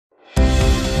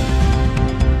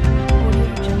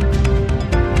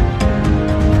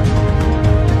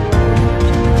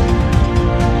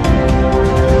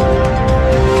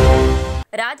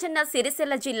రాజన్న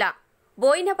సిరిసిల్ల జిల్లా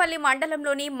బోయినపల్లి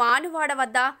మండలంలోని మానువాడ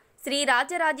వద్ద శ్రీ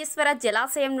రాజరాజేశ్వర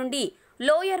జలాశయం నుండి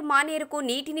లోయర్ మానేరుకు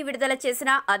నీటిని విడుదల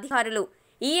చేసిన అధికారులు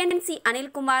ఈఎన్సీ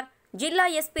అనిల్ కుమార్, జిల్లా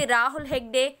ఎస్పీ రాహుల్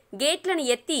హెగ్డే గేట్లను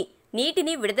ఎత్తి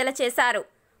నీటిని విడుదల చేశారు.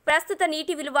 ప్రస్తుత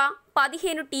నీటి విలువ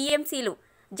 15 టీఎంసీలు.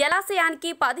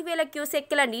 జలాశయానికి 10,000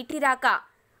 క్యూసెక్కుల నీటి రాక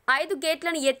 5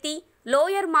 గేట్లను ఎత్తి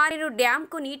లోయర్ మానేరు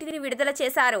డ్యాంకు నీటిని విడుదల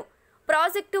చేశారు.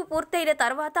 ప్రాజెక్టు పూర్తయిన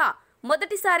తర్వాత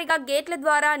మొదటిసారిగా గేట్ల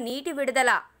ద్వారా నీటి విడుదల.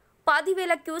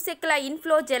 10,000 క్యూసెక్కుల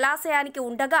ఇన్ఫ్లో జలాశయానికి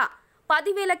ఉండగా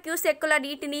 10,000 క్యూసెక్కుల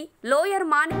నీటిని లోయర్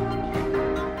మానేరు